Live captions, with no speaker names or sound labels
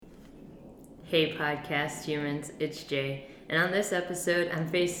Hey podcast humans, it's Jay, and on this episode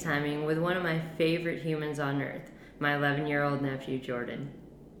I'm FaceTiming with one of my favorite humans on earth, my 11-year-old nephew Jordin.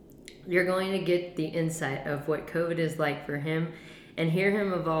 You're going to get the insight of what COVID is like for him and hear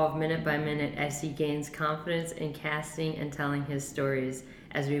him evolve minute by minute as he gains confidence in casting and telling his stories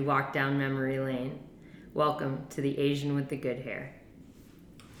as we walk down memory lane. Welcome to the Asian with the good hair.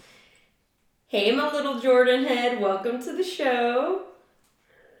 Hey my little Jordin Head, welcome to the show.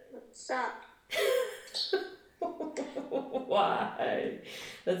 What's up? Why?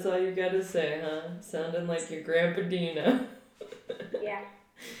 That's all you gotta say, huh? Sounding like your Grandpa Dino. Yeah.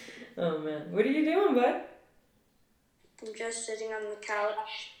 Oh man. What are you doing, bud? I'm just sitting on the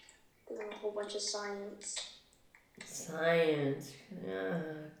couch doing a whole bunch of science. Science. Yeah.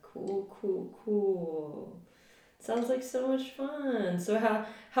 Cool. Sounds like so much fun. So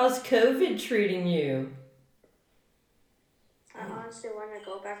how's COVID treating you? I honestly want to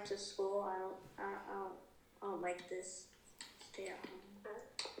go back to school. I don't like this stay at home.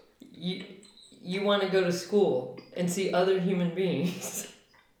 You want to go to school and see other human beings?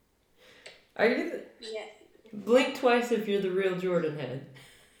 Are you? Yeah. Blink twice if you're the real Jordin Head.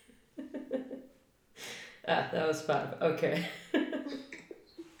 That was 5. Okay.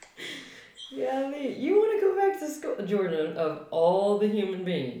 Yeah, you want to go back to school, Jordin? Of all the human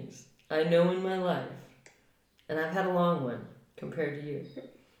beings I know in my life, and I've had a long one compared to you.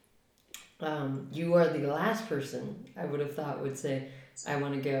 You are the last person I would have thought would say, I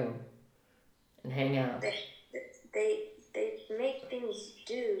want to go and hang out. They make things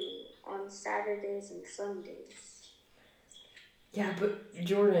due on Saturdays and Sundays. Yeah, but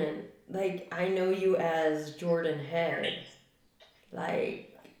Jordin, like, I know you as Jordin Head.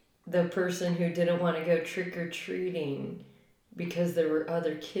 Like, the person who didn't want to go trick-or-treating because there were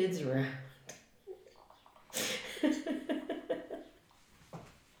other kids around.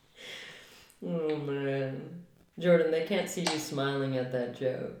 Oh man. Jordin, they can't see you smiling at that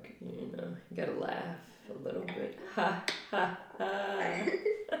joke. You know, you gotta laugh a little bit. Ha ha ha. I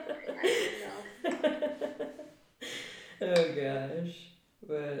Oh gosh.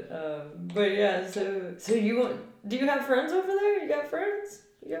 But yeah, so do you have friends over there? You got friends?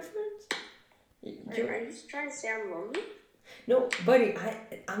 Are you trying to say I'm lonely? No, buddy,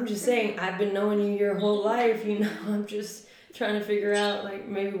 I'm just saying I've been knowing you your whole life, you know. I'm just trying to figure out like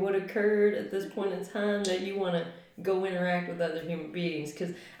maybe what occurred at this point in time that you want to go interact with other human beings,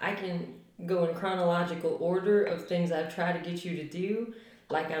 because I can go in chronological order of things I've tried to get you to do.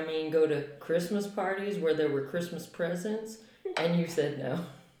 Like, I mean, go to Christmas parties where there were Christmas presents and you said no.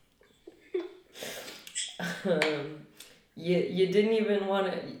 You didn't even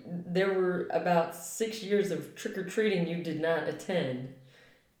want to. There were about 6 years of trick-or-treating you did not attend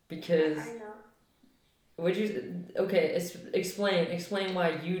because. I know. Would you? Okay, explain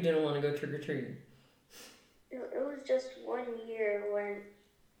why you didn't want to go trick-or-treating. It was just one year when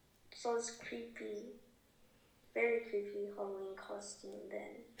I saw this very creepy Halloween costume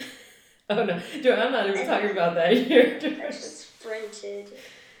then. Oh no, Joe, I'm not even talking about that year. I just sprinted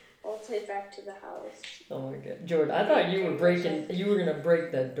all the way back to the house. Oh my god, Jordan, I thought you were gonna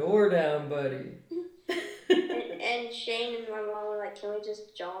break that door down, buddy. and Shane and my mom were like, "Can we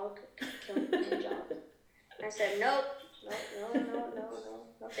just jog? Can we jog?" And I said, "Nope,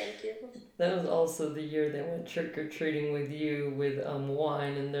 no, thank you." That was also the year they went trick or treating with you with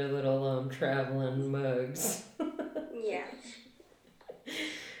wine in their little traveling mugs. Yeah.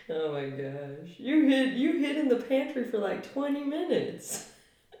 Oh my gosh, you hid in the pantry for like 20 minutes.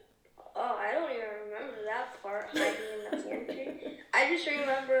 Oh, I don't even remember that part, hiding in the pantry. I just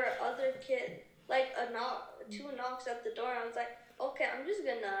remember other kid, like two knocks at the door, and I was like, okay, I'm just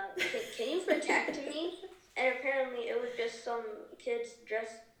gonna, can you protect me? And apparently it was just some kids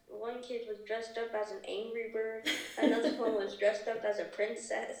one kid was dressed up as an angry bird, another one was dressed up as a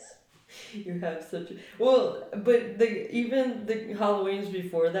princess. You have such a... Well, but even the Halloweens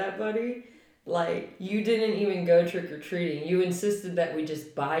before that, buddy, like, you didn't even go trick-or-treating. You insisted that we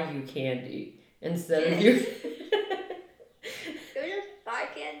just buy you candy instead of you... Can we just buy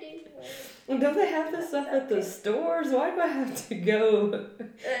candy? Don't they have this stuff at the stores? Why do I have to go?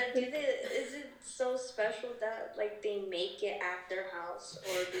 Is it so special that, like, they make it at their house,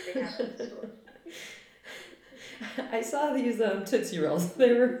 or do they have it at the store? I saw these Tootsie Rolls.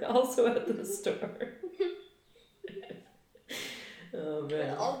 They were also at the store. Oh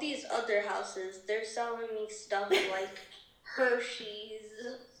man. All these other houses, they're selling me stuff like Hershey's.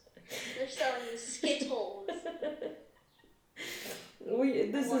 They're selling me Skittles.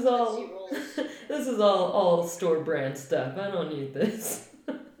 This is all store brand stuff. I don't need this.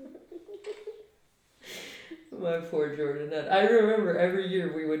 my poor Jordin Head. I remember every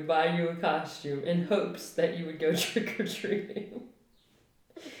year we would buy you a costume in hopes that you would go trick or treating.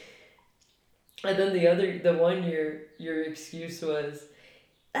 And then the one year, your excuse was,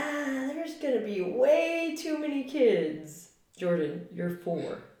 there's gonna be way too many kids. Jordin, you're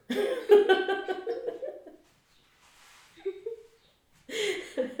 4.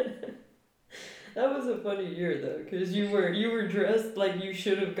 That was a funny year though, because you were dressed like you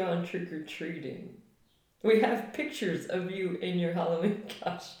should have gone trick or treating. We have pictures of you in your Halloween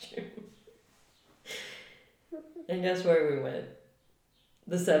costume. And guess where we went?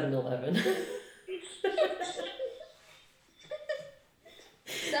 The 7-Eleven.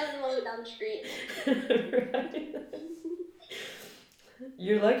 7-Eleven down the street. Right?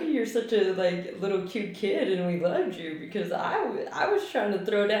 You're lucky you're such a little cute kid and we loved you, because I was trying to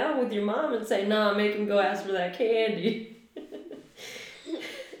throw down with your mom and say, nah, make him go ask for that candy.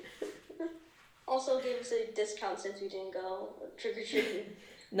 Also gave us a discount since we didn't go trick-or-treating.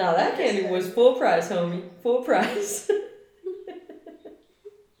 No, that candy was full price, homie. Full price.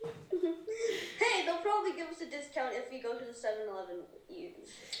 Hey, they'll probably give us a discount if we go to the 7-Eleven.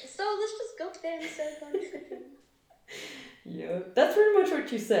 So let's just go there instead of going trick-or-treating. Yeah, that's pretty much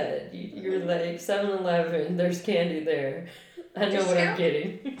what you said. You're like, 7-Eleven, there's candy there. I know what I'm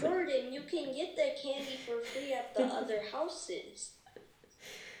getting. Jordin, you can get the candy for free at the other houses.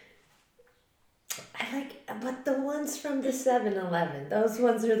 But the ones from the 7-Eleven, those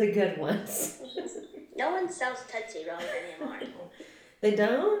ones are the good ones. No one sells Tootsie Rolls anymore. They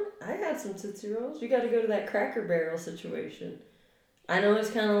don't? I had some Tootsie Rolls. You got to go to that Cracker Barrel situation. I know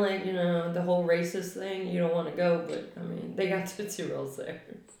it's kind of like, the whole racist thing. You don't want to go, but, I mean, they got Tootsie Rolls there.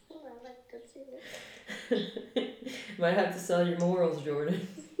 Oh, I like Tootsie Rolls. Might have to sell your morals, Jordin.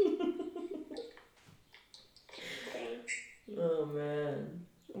 Thanks. Oh, man.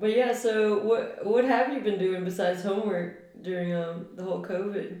 But, yeah, so what have you been doing besides homework during the whole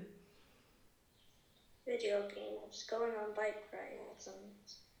COVID? Video games. Going on bike rides.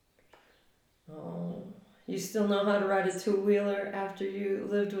 Oh. You still know how to ride a 2-wheeler after you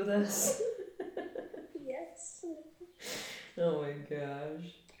lived with us? Yes. Oh my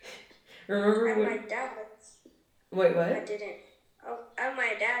gosh. Remember at when... my dad's. Wait, what? I didn't. Oh, at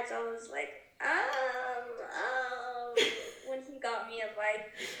my dad's, I was like, when he got me a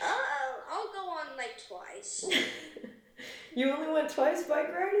bike, I'll go on twice. You only went twice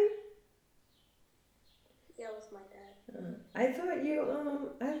bike riding? Yeah, with my dad. I thought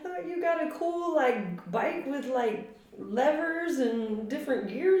you got a cool bike with levers and different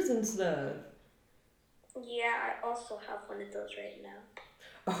gears and stuff. Yeah, I also have one of those right now.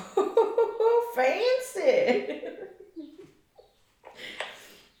 Oh, fancy!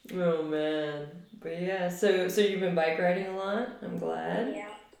 Oh man, but yeah. So you've been bike riding a lot. I'm glad.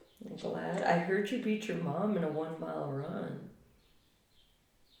 Yeah. I'm glad. I heard you beat your mom in a 1-mile run.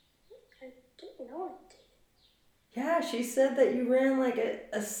 I didn't know it. Yeah, she said that you ran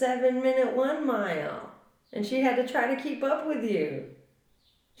a 7-minute 1 mile. And she had to try to keep up with you.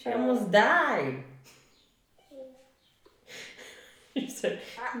 She almost died. You said...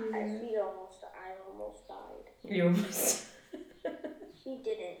 I almost died. You almost... She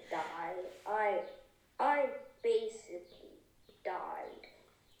didn't die. I basically died.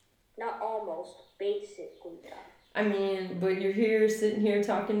 Not almost, basically died. I mean, but you're here, sitting here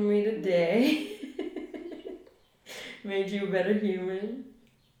talking to me today. Made you a better human.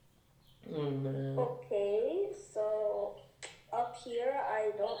 Oh, man. Okay, so up here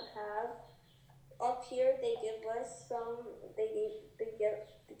I don't have. Up here they give us some. They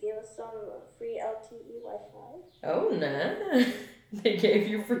give us some free LTE Wi-Fi. Oh, nah. They gave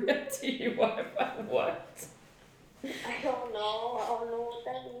you free LTE Wi-Fi. What? I don't know. I don't know what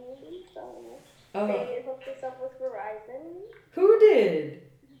that means. Oh. They hooked us up with Verizon. Who did?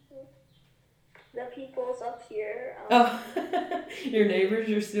 The people's up here. Your neighbors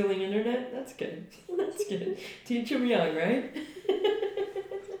are stealing internet? That's good. That's good. Teach them young, right?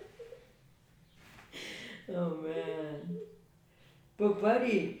 Oh, man. But,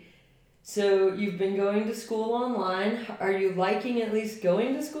 buddy, so you've been going to school online. Are you liking at least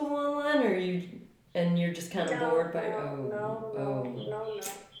going to school online, or you're just kind of bored by... No.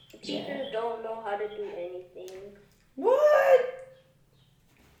 Teachers don't know how to do anything. What?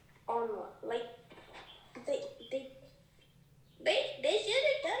 Online. They should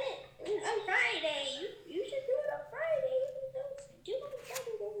have done it on Friday. You should do it on Friday. Don't do it on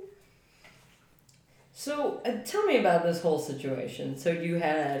Saturday. So, tell me about this whole situation. So, you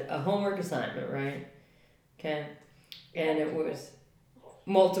had a homework assignment, right? Okay. And it was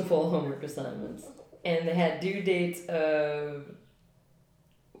multiple homework assignments. And they had due dates of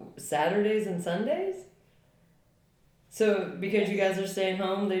Saturdays and Sundays? So, because you guys are staying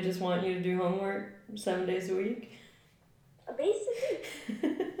home, they just want you to do homework 7 days a week? Basically.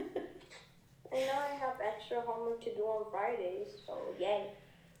 And now I have extra homework to do on Fridays, so yay.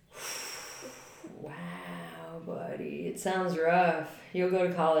 Wow, buddy. It sounds rough. You'll go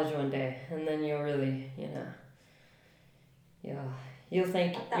to college one day, and then you'll really, you'll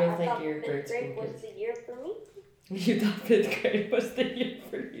think your grade school fifth grade was kids. the year for me. You thought 5th grade was the year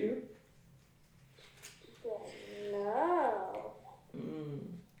for you? No.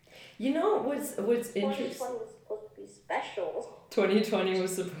 You know what's interesting? 2020 was supposed to be special. 2020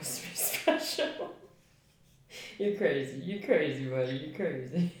 was supposed to be special. You're crazy, buddy. You're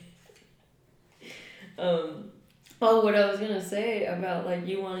crazy. Oh, what I was gonna say about like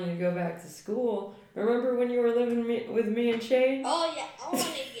you wanting to go back to school. Remember when you were living with me and Shane? Oh yeah, I want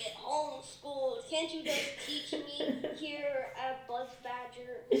to get homeschooled. Can't you just teach me here at Buzz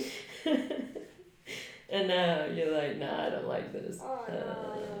Badger? And now you're like, nah, I don't like this. Oh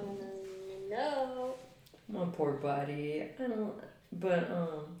no. My poor buddy. I don't.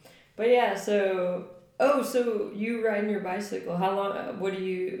 But yeah. So you riding your bicycle? How long? What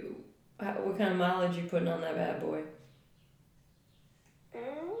kind of mileage you putting on that bad boy?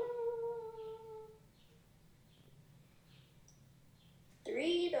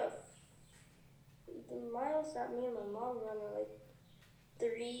 3 to the miles that me and my mom run are like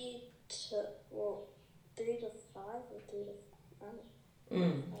 3 to 5 or 3 to I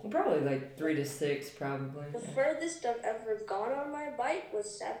don't know. Probably like 3 to 6, probably. The furthest I've ever gone on my bike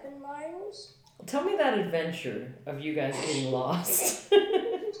was 7 miles. Tell me that adventure of you guys getting lost.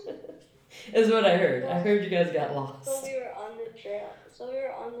 Is what I heard. I heard you guys got lost. So we were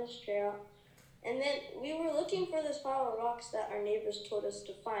on this trail. And then we were looking for this pile of rocks that our neighbors told us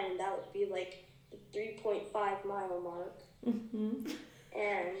to find. And that would be like the 3.5 mile mark. Mm-hmm.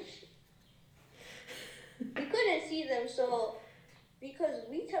 And we couldn't see them, so because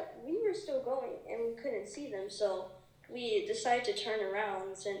we were still going and we couldn't see them, so we decided to turn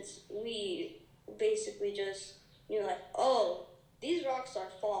around since we basically just oh, these rocks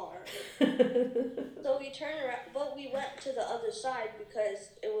are far. So we turned around, but we went to the other side because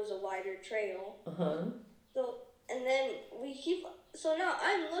it was a wider trail. And then so now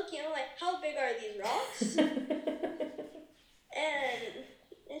I'm looking, I'm like, how big are these rocks?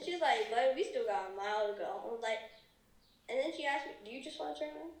 And she's like, but we still got a mile to go. I was like, and then she asked me, do you just want to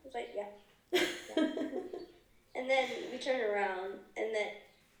turn around? I was like, yeah. And then we turn around, and then,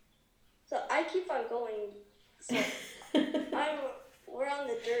 so I keep on going. So we're on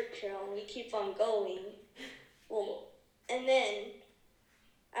the dirt trail, and we keep on going. Well, and then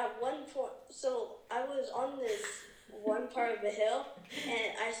at one point, so I was on this one part of the hill,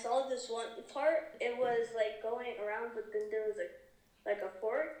 and I saw this one part. It was like going around, but then there was a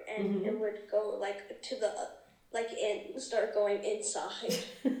fork, and it would go like to the start going inside.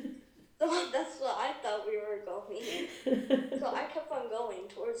 So that's what I thought we were going. So I kept on going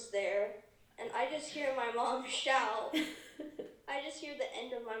towards there, and I just hear my mom shout. I just hear the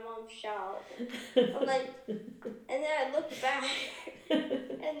end of my mom shout. I'm like, and then I look back,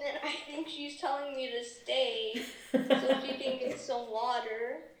 and then I think she's telling me to stay so she can get some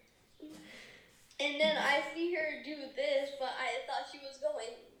water. And then I see her do this, but I thought she was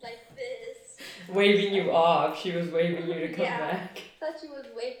going like this. Waving you off. She was waving you to come back. I thought she was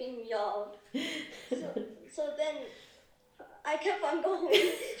waving me off. So then I kept on going.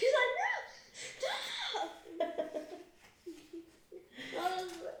 She's like, no, stop!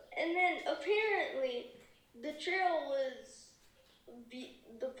 And then apparently the trail was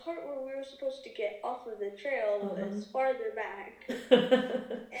the part where we were supposed to get off of the trail was farther back.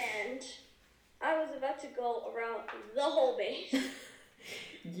 And I was about to go around the whole base.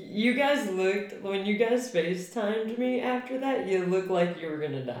 You guys looked, when you guys FaceTimed me after that, you looked like you were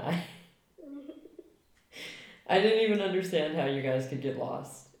gonna die. I didn't even understand how you guys could get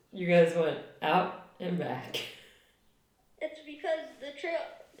lost. You guys went out and back. It's because the trail,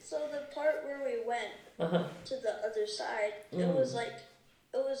 so the part where we went to the other side, it was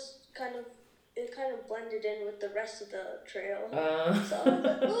kind of blended in with the rest of the trail. So I was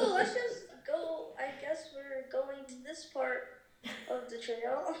like, oh, let's just go, I guess we're going to this part of the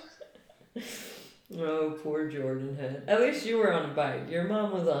trail. Oh, poor Jordin Head. At least you were on a bike. Your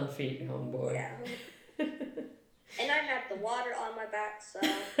mom was on feet, homeboy. Yeah. And I had the water on my back, so...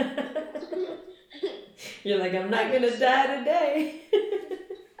 You're like, I'm not going to die today.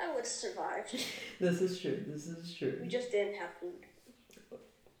 I would have survived. This is true. We just didn't have food.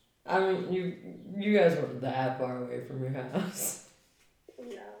 I mean, you guys weren't that far away from your house.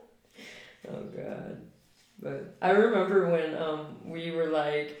 No. Oh, God. But I remember when we were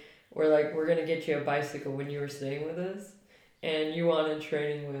like, we're like, we're gonna get you a bicycle when you were staying with us, and you wanted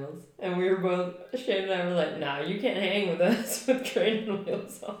training wheels, and we were both, Shane and I were like, nah, you can't hang with us with training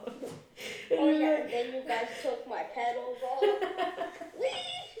wheels on. And Oh you're yeah, like, and then you guys took my pedals off. Whee!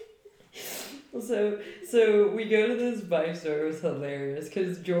 So we go to this bike store. It was hilarious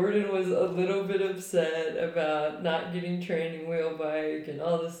because Jordin was a little bit upset about not getting training wheel bike and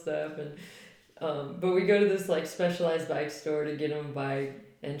all this stuff, and but we go to this like specialized bike store to get him a bike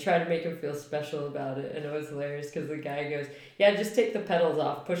and try to make him feel special about it, and it was hilarious because the guy goes, "Yeah, just take the pedals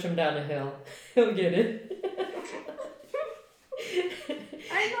off, push him down a hill, he'll get it."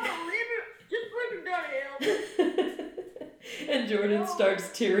 I know, just put him down a hill. And Jordin starts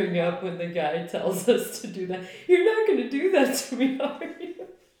tearing up when the guy tells us to do that. You're not going to do that to me, are you?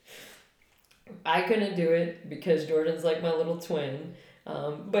 I couldn't do it because Jordin's like my little twin.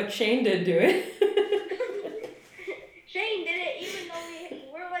 But Shane did do it. Shane did it even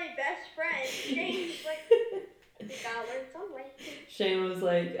though we're like best friends. Shane's like, we gotta learn some way. Shane was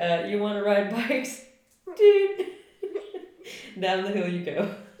like, you want to ride bikes? Dude. Down the hill you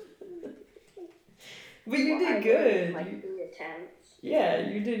go. But you did good. Like 3 attempts. Yeah,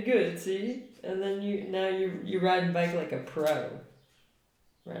 you did good, see? And then you riding bike like a pro.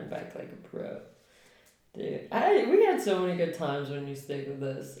 Riding bike like a pro. Dude, we had so many good times when you stayed with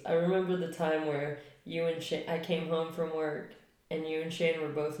us. I remember the time where you and Shane, I came home from work and you and Shane were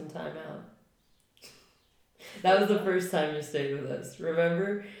both in timeout. That was the first time you stayed with us.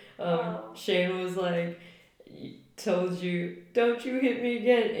 Remember? Shane was like, told you, don't you hit me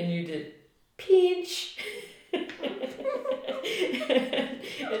again, and you did, pinch.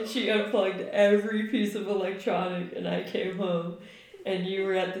 And she unplugged every piece of electronic, and I came home, and you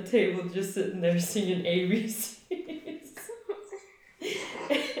were at the table just sitting there singing ABCs.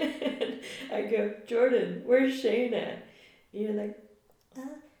 And I go, Jordin, where's Shane at? And you're like,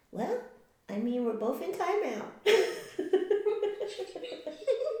 well, I mean, we're both in timeout.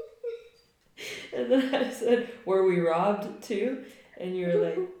 And then I said, were we robbed too? And you were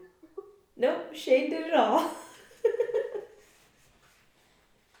like, nope, Shane did it all.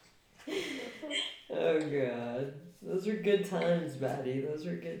 Oh, God. Those are good times, Maddie. Those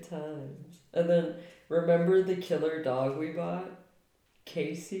are good times. And then, remember the killer dog we bought?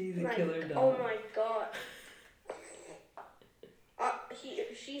 Casey, the killer dog. Oh, my God.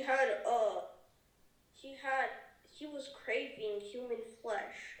 She was craving human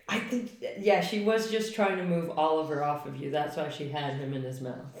flesh. I think, yeah, she was just trying to move Oliver off of you. That's why she had him in his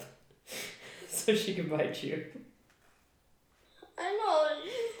mouth. So she could bite you. I know.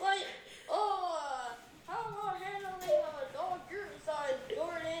 She's like, how about handling a dog your size,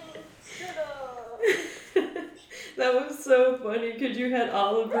 Jordin? Shoulda. That was so funny because you had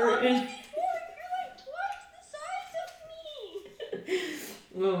Oliver in. You're like twice the size of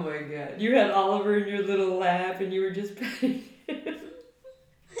me. Oh my God. You had Oliver in your little lap and you were just petting him. And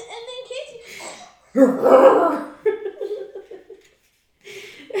then Casey.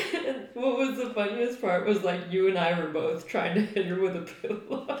 And what was the funniest part was like you and I were both trying to hit her with a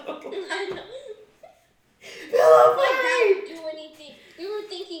pillow. I know. Pillow Like that fight! would do anything. We were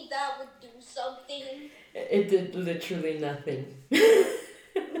thinking that would do something. It did literally nothing. I was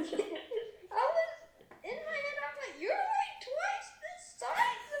in my head. I'm like, you're like twice the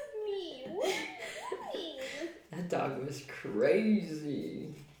size of me. What are you doing? That dog was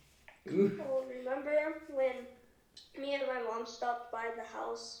crazy. Ooh. Oh, remember when me and my mom stopped by the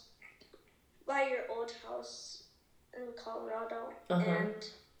house, by your old house in Colorado,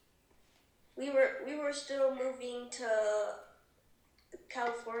 and we were still moving to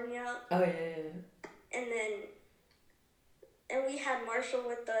California. Oh yeah. And we had Marshall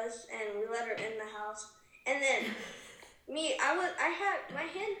with us, and we let her in the house. And then my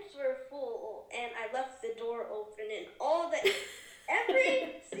hands were full, and I left the door open, and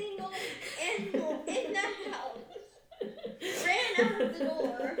every single animal in the house ran out of the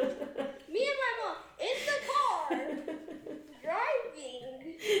door. Me and my mom in the car driving.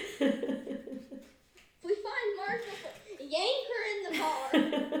 We find Marshall, yank her in the car.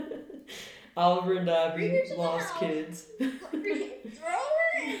 Oliver and Dobby, lost kids. Throw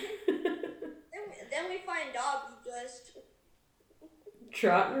her in. Then we find Dobby just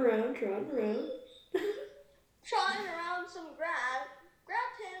trotting around. trotting around some grass.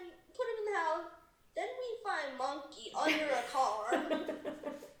 Grab him, put him in the house. Then we find Monkey under a car.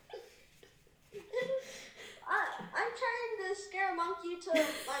 I'm trying to scare Monkey to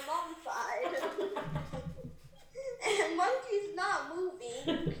my mom's side. And Monkey's not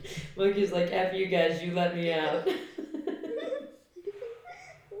moving. Monkey's like, F you guys, you let me out.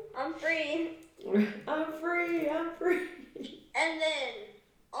 I'm free. I'm free. And then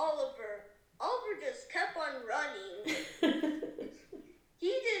Oliver. Oliver just kept on running. He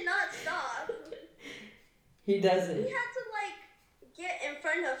did not stop. He doesn't. We had to get in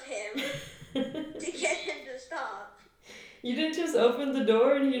front of him to get him to stop. You didn't just open the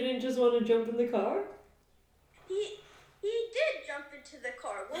door and he didn't just want to jump in the car? He did jump into the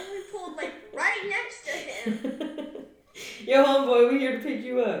car when we pulled right next to him. Yo, homeboy, we're here to pick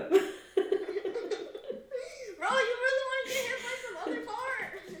you up. Bro, you really want to get hit by some other car?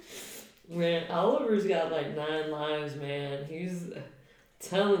 Man, Oliver's got 9 lives, man. He's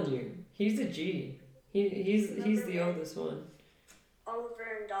telling you, he's a G. He's the oldest one.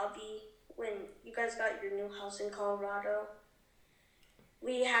 Oliver and Dobby, when you guys got your new house in Colorado,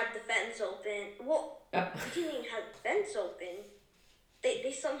 we had the fence open. Well, we didn't even have the fence open.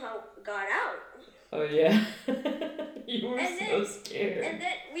 They somehow got out. Oh yeah, you were so scared. And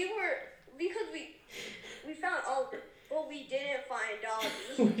then because we found Oliver, but we didn't find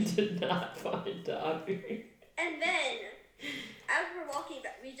Dobby. We did not find Dobby. And then, as we're walking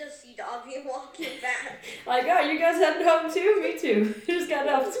back, we just see Dobby walking back. Oh, you guys heading home too? Me too. Just got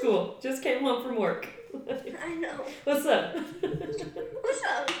out of school. Just came home from work. I know. What's up? What's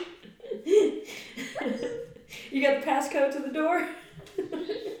up? You got the passcode to the door?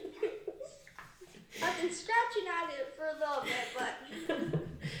 I've been scratching at it for a little bit, but...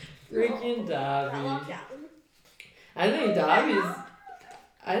 Freaking Dobby. Locked out. I think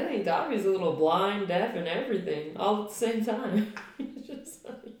Dobby's a little blind, deaf, and everything all at the same time. Just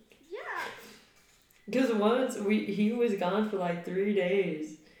yeah. Because once he was gone for 3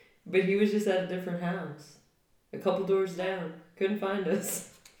 days, but he was just at a different house, a couple doors down. Couldn't find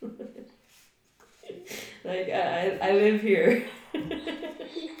us. I live here.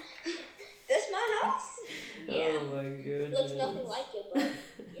 This my house? Yeah. Oh my goodness. Looks nothing like it, but...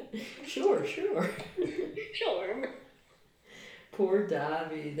 Yeah. Sure. Sure. Poor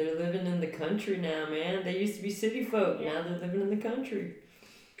Dobby. They're living in the country now, man. They used to be city folk. Yeah. Now they're living in the country.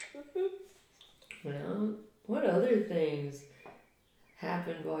 Mm-hmm. Well, what other things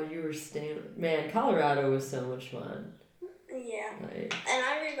happened while you were staying? Man, Colorado was so much fun. Yeah. And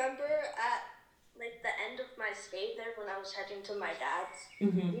I remember at the end of my stay there when I was heading to my dad's,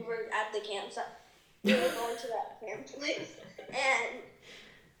 we were at the campsite. We were going to that camp place. And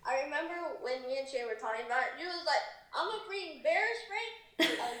I remember when me and Shay were talking about it, you was like, I'm going to bring bear spray,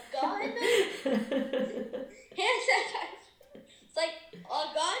 a gun, hand sanitizer. It's like, a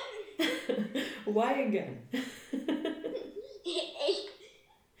gun? Why a gun?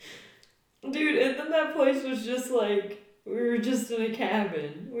 Dude, and then that place was just we were just in a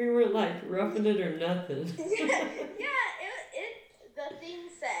cabin. We weren't roughing it or nothing. Yeah, the thing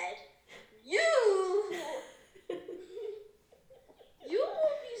said, you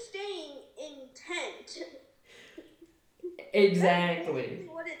will be staying in tent. Exactly.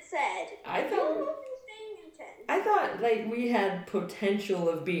 That's what it said. You will be staying in tent. I thought we had potential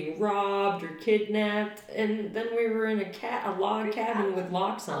of being robbed or kidnapped, and then we were in a log cabin with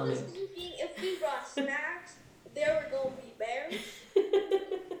locks on it. I was thinking if we brought snacks, there were going to be bears.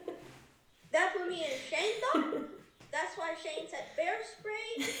 That's what me and Shane thought. That's why Shane said bear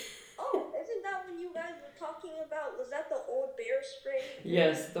spray. Oh, isn't that when you guys were talking about, was that the old bear spray?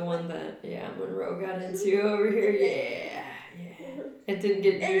 Yes, the one that, Monroe got into over here. Yeah. It didn't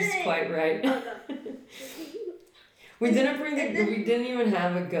get used quite right. We didn't even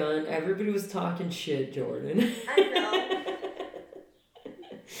have a gun. Everybody was talking shit, Jordin. I know.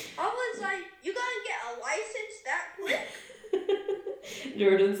 I was like, you gonna get a license that quick?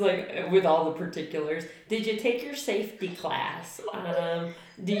 Jordan's with all the particulars. Did you take your safety class?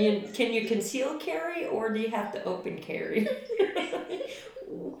 Can you conceal carry or do you have to open carry?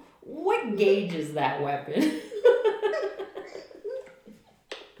 What gauge is that weapon?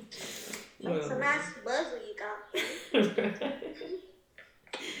 That's a nice muzzle you got.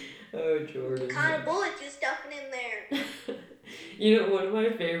 Oh, Jordin. What kind of bullets you stuffing in there? You know, one of my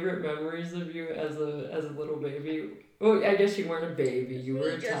favorite memories of you as a little baby. Well, I guess you weren't a baby. You were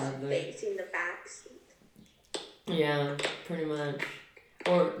a toddler. Just facing the facts. Yeah, pretty much.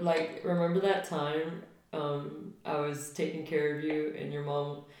 Or remember that time I was taking care of you and your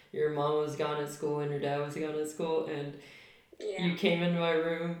mom was gone at school and your dad was gone at school and you came into my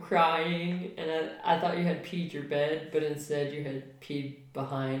room crying and I thought you had peed your bed, but instead you had peed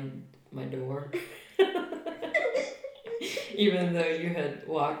behind my door. Even though you had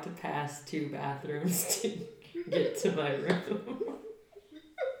walked past 2 bathrooms to get to my room.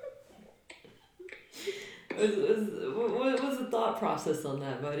 What was the thought process on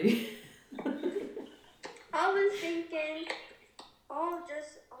that, buddy? I was thinking,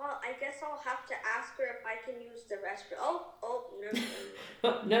 I guess I'll have to ask her if I can use the restroom. Oh, never mind.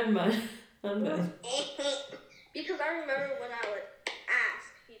 Oh, never mind. I'm done. Because I remember when I would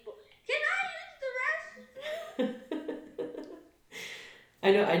ask people, can I use the restroom?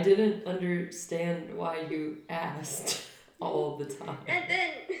 I know, I didn't understand why you asked all the time. And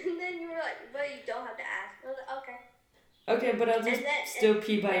then you were like, but you don't have to ask. I was like, okay. Okay, but I'll just still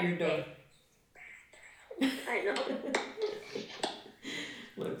pee by your door. I know.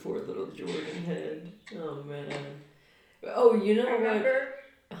 My poor little Jordin Head. Oh, man. Oh, you know I remember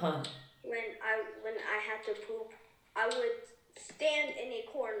what? when I had to poop, I would stand in a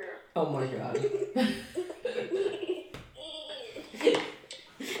corner. Oh, my God.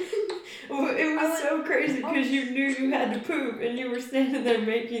 It was so crazy because you knew you had to poop and you were standing there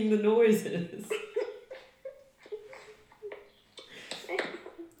making the noises.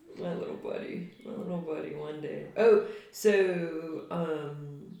 My little buddy one day. Oh, so,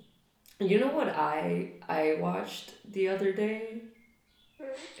 you know what I watched the other day?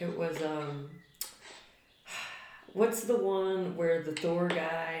 It was, what's the one where the Thor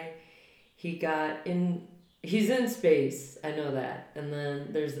guy, he's in space, I know that. And then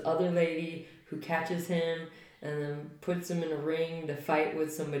there's the other lady who catches him and then puts him in a ring to fight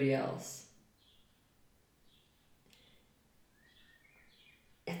with somebody else.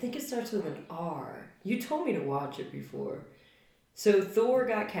 I think it starts with an R. You told me to watch it before. So Thor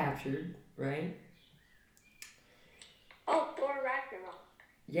got captured, right? Oh, Thor Ragnarok.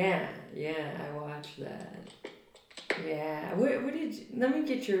 Yeah, I watched that. Yeah, what did you... Let me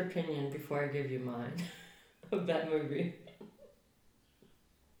get your opinion before I give you mine of that movie.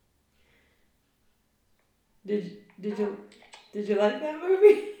 Did you like that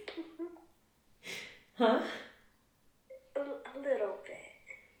movie? Huh? A little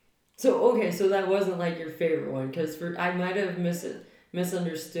bit. So that wasn't like your favorite one, because I might have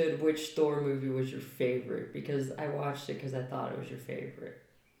misunderstood which Thor movie was your favorite, because I watched it because I thought it was your favorite.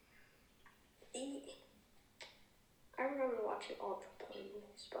 I remember watching all the Thor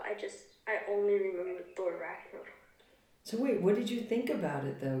movies, but I only remember Thor Ragnarok. So wait, what did you think about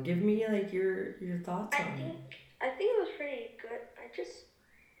it though? Give me like your thoughts on it. I think it was pretty good. I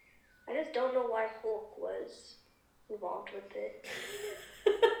just don't know why Hulk was involved with it.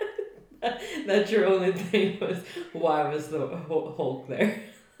 That's your only thing, was why was the Hulk there?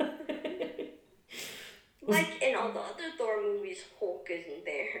 Like in all the other Thor movies, Hulk isn't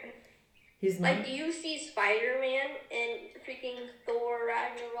there. He's not. Like, do you see Spider-Man in freaking Thor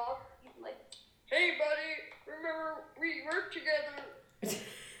Ragnarok? He's like, hey buddy, remember we worked together.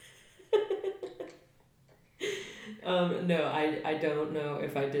 No, I don't know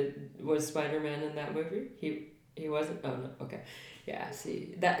if I did. Was Spider-Man in that movie? He wasn't. Oh no. Okay. Yeah.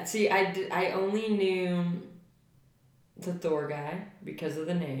 I only knew the Thor guy because of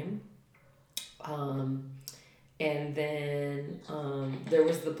the name. And then there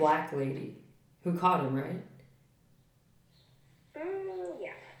was the black lady who caught him, right?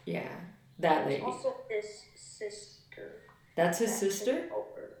 Yeah. Yeah, that lady. Also his sister. That's his sister?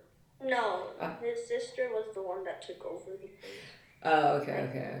 No, his sister was the one that took over the thing. Oh,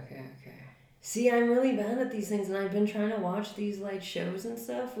 okay. See, I'm really bad at these things, and I've been trying to watch these like shows and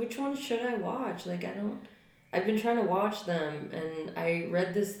stuff. Which ones should I watch? Like, I've been trying to watch them, and I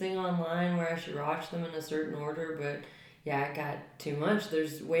read this thing online where I should watch them in a certain order, but yeah, I got too much.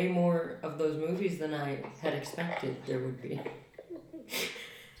 There's way more of those movies than I had expected there would be.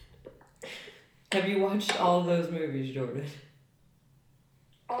 Have you watched all of those movies, Jordin?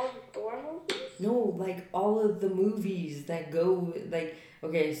 All the Thor movies? No, like all of the movies that go, like,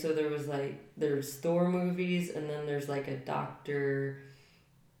 okay, so there's Thor movies, and then there's like a Doctor...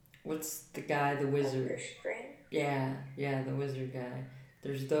 What's the guy, the wizard? Yeah, the wizard guy.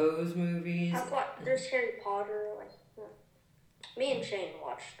 There's those movies. There's Harry Potter. Me and Shane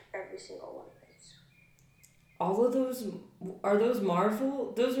watched every single one of these. All of those, are those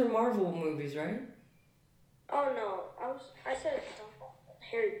Marvel? Those are Marvel movies, right? Oh no, I said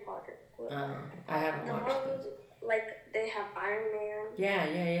Harry Potter. I haven't watched those. Like they have Iron Man.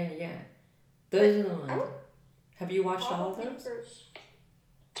 Yeah. Those are the ones. Have you watched all of those?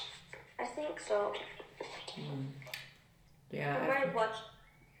 I think so. Yeah. I might have watched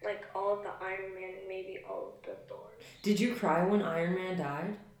like all of the Iron Man and maybe all of the Thor. Did you cry when Iron Man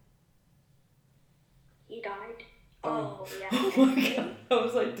died? He died? Oh yeah. Oh my god. I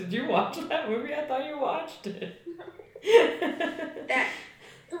was like, did you watch that movie? I thought you watched it. That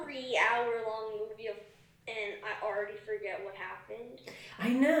 3-hour-long movie and I already forget what happened. I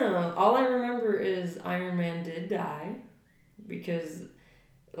know. All I remember is Iron Man did die because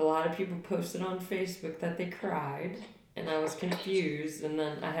a lot of people posted on Facebook that they cried, and I was confused, and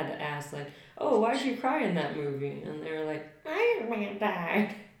then I had to ask, like, oh, why'd you cry in that movie? And they were like, Iron Man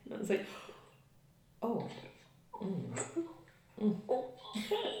died. And I was like, oh, okay.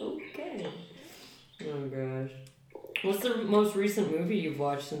 Oh, gosh. What's the most recent movie you've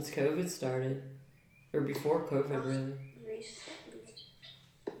watched since COVID started? Or before COVID, really? Recently.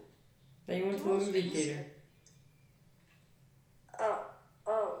 That you went to the movie theater.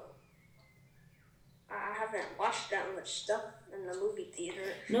 Oh. I haven't watched that much stuff in the movie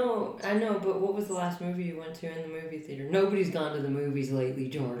theater. No, I know, but what was the last movie you went to in the movie theater? Nobody's gone to the movies lately,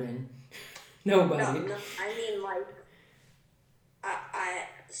 Jordin. Nobody. No, I mean, like, I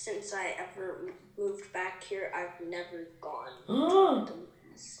since I ever moved back here, I've never gone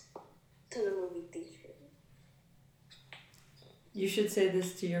to the movie theater. You should say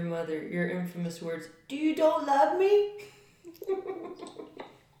this to your mother, your infamous words, "Do you don't love me?"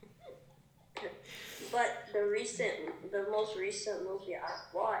 But the most recent movie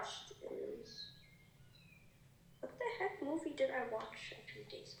I've watched is... What the heck movie did I watch a few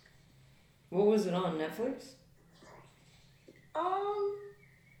days ago? What was it on, Netflix?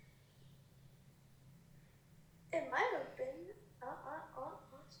 It might have been. I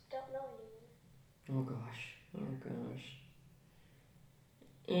don't know anymore. Oh gosh.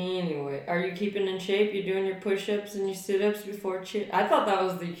 Anyway, are you keeping in shape? You doing your push-ups and your sit-ups before chips? I thought that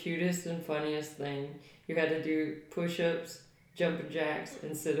was the cutest and funniest thing. You had to do push-ups, jumping jacks,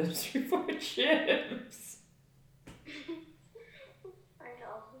 and sit-ups before chips. I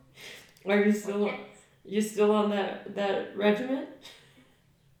know. Are you still on that regiment?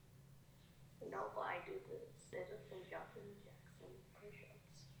 No, but I do the sit-ups and jumping jacks and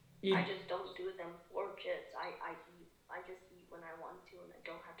push-ups. I just don't do them for chips. I just eat when I want to, and I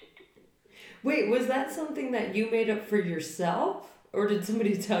don't have to do anything. Wait, was that something that you made up for yourself? Or did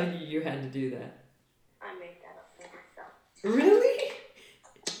somebody tell you you had to do that? I made that up for myself. Really?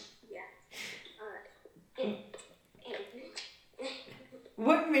 Yeah.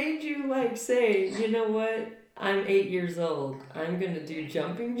 What made you, like, say, you know what? I'm 8 years old. I'm going to do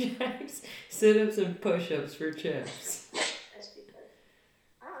jumping jacks, sit-ups, and push-ups for chips. That's because,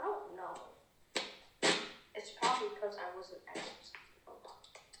 I don't know. It's probably because I wasn't exercising a lot.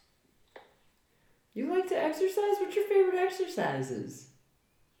 You like to exercise? What's your favorite exercises?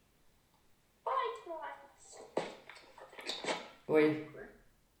 Bike rides. Wait.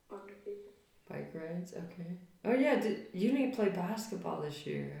 Bike rides? Okay. Oh, yeah. You didn't play basketball this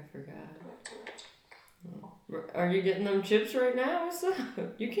year. I forgot. Oh. Are you getting them chips right now? What's up?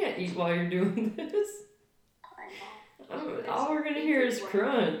 You can't eat while you're doing this. I know. All we're going to hear is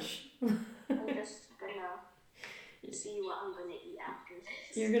crunch. I'm just going to see what I'm going to eat after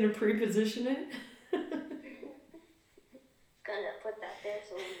this. You're going to pre-position it? Gonna put that there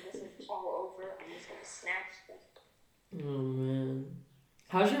so when this is all over, I'm just gonna snatch this. Oh, man.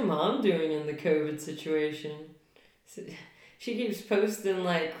 How's your mom doing in the COVID situation? She keeps posting,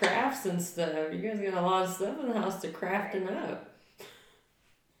 like, crafts and stuff. You guys got a lot of stuff in the house to crafting up.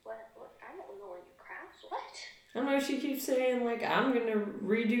 What? I don't know any crafts. What? I don't know, she keeps saying, like, I'm going to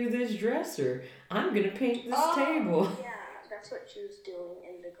redo this dresser. I'm going to paint this table. Yeah, that's what she was doing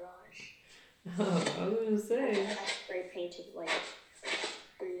in the garage. Oh, I was going to say. I spray painted, like,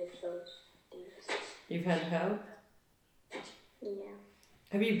 3 of those things. You've had help? Yeah.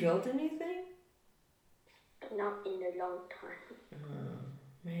 Have you built anything? Not in a long time. Oh,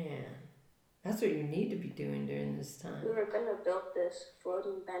 man. That's what you need to be doing during this time. We were going to build this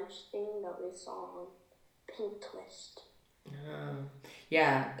floating bench thing that we saw on Pinterest.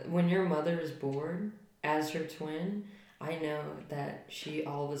 Yeah, when your mother is bored, as her twin, I know that she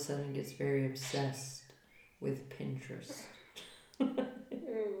all of a sudden gets very obsessed with Pinterest.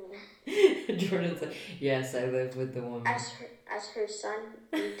 Jordan's like, yes, I live with the woman. As her son,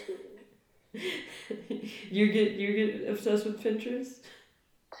 YouTube. You get obsessed with Pinterest?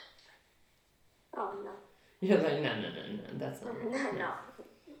 Oh, no. You're like, no, that's not it. No.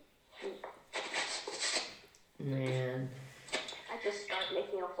 Man. I just start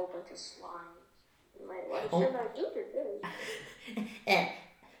making a whole bunch of slime. I'm like, what should I do to this?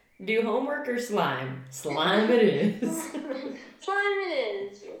 Do homework or slime? Slime it is. Slime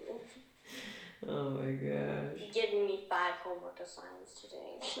it is. Oh my gosh. You're giving me 5 homework assignments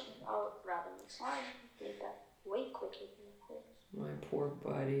today. I'll rather make slime. Make that way quicker than the quiz. My poor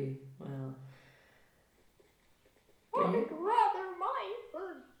buddy. Wow. I'd rather mine for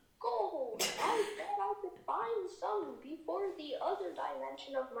gold. I bet I could find some before the other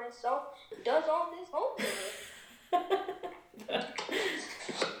dimension of myself does all this homework.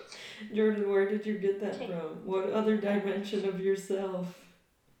 Jordin, where did you get that from? What other dimension of yourself?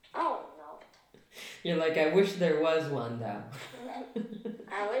 I don't know. You're like, I wish there was one though.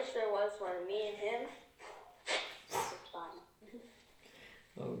 I wish there was one. Me and him. It's fun.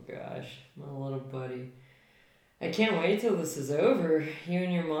 Oh gosh, my little buddy. I can't wait till this is over. You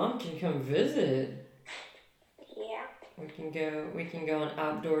and your mom can come visit. Yeah. We can go on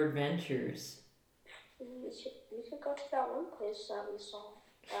outdoor adventures. We should go to that one place that we saw.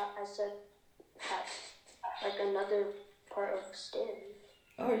 I said that's like another part of stairs.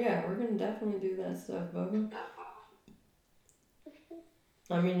 Oh yeah, we're gonna definitely do that stuff, Bubba.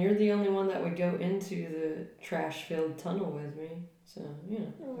 I mean, you're the only one that would go into the trash-filled tunnel with me, so you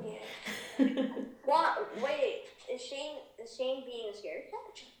know. Yeah. What? Wait, is Shane being a scared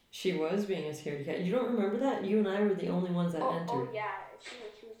cat? She was being a scaredy cat. You don't remember that? You and I were the only ones that entered. Oh yeah,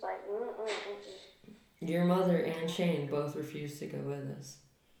 she was like. Your mother and Shane both refused to go with us.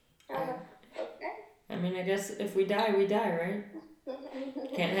 Okay. I mean, I guess if we die, we die, right?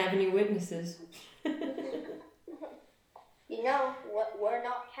 Can't have any witnesses. You know, we're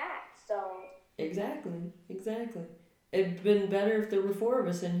not cats, so... Exactly. It'd been better if there were 4 of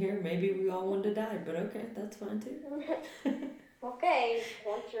us in here. Maybe we all wouldn't have died, but okay, that's fine too. Okay,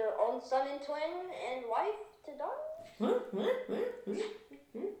 want your own son and twin and wife to die? What?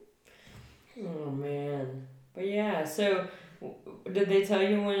 Oh, man. But yeah, so did they tell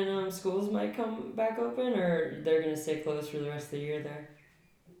you when schools might come back open, or they're going to stay closed for the rest of the year there?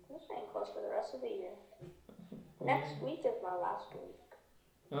 We're staying closed for the rest of the year. Next week is my last week.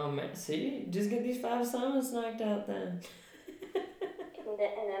 Oh man, see? Just get these 5 assignments knocked out then. And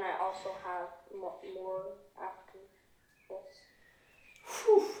then I also have more after this.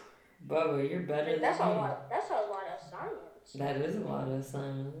 Whew. Bubba, you're better than me. That's a lot of assignments. That is a lot of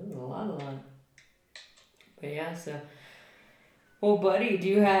assignments. That's a lot. But yeah, so... Well, buddy, do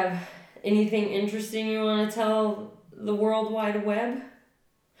you have anything interesting you want to tell the World Wide Web?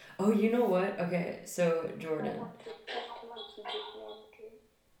 Oh, you know what? Okay, so, Jordin.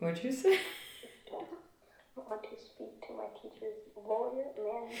 What'd you say? I want to speak to my teachers, lawyer,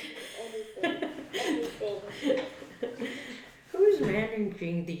 manager, anything. Who's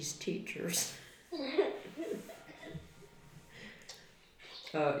managing these teachers?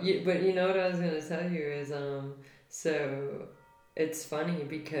 But you know what I was going to tell you is, so it's funny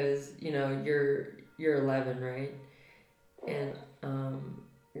because, you know, you're 11, right? And,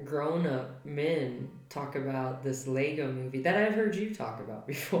 grown-up men talk about this Lego movie that I've heard you talk about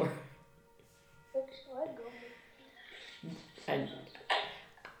before. Which Lego movie? I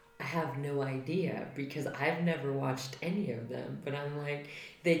have no idea because I've never watched any of them, but I'm like,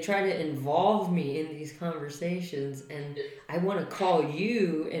 they try to involve me in these conversations, and I want to call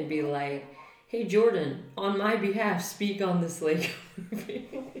you and be like, hey Jordin, on my behalf, speak on this Lego movie.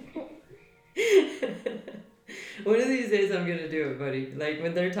 One of these days I'm gonna do it, buddy. Like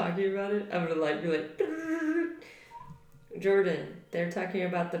when they're talking about it, I'm gonna be like, Jordin, they're talking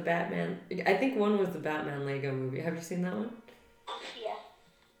about the Batman. I think one was the Batman Lego movie. Have you seen that one? Yeah.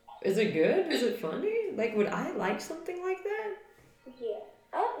 Is it good? Is it funny? Like, would I like something like that? Yeah.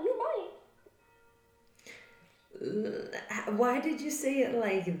 Oh, you might. Why did you say it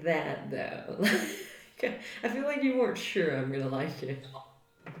like that, though? I feel like you weren't sure I'm gonna like it.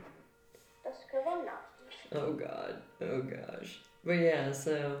 That's because I'm not. Oh God. Oh gosh. But yeah,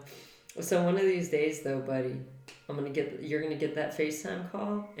 so one of these days though, buddy, you're gonna get that FaceTime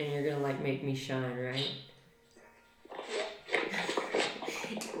call and you're gonna like make me shine, right? Yeah.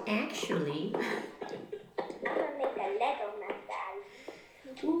 Actually. I'm gonna make a Lego man,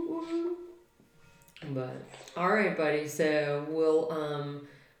 But alright, buddy, so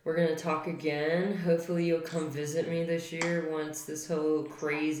we're gonna talk again. Hopefully you'll come visit me this year once this whole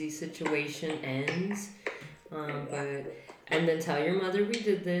crazy situation ends. And then tell your mother we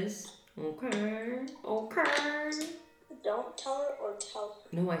did this. Okay. Don't tell her or tell her.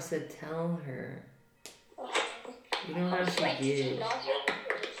 No, I said tell her. Okay. You know how she gets.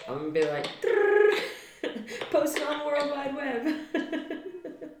 I'm gonna be like, post it on the World Wide Web.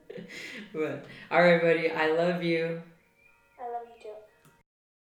 But alright, buddy, I love you.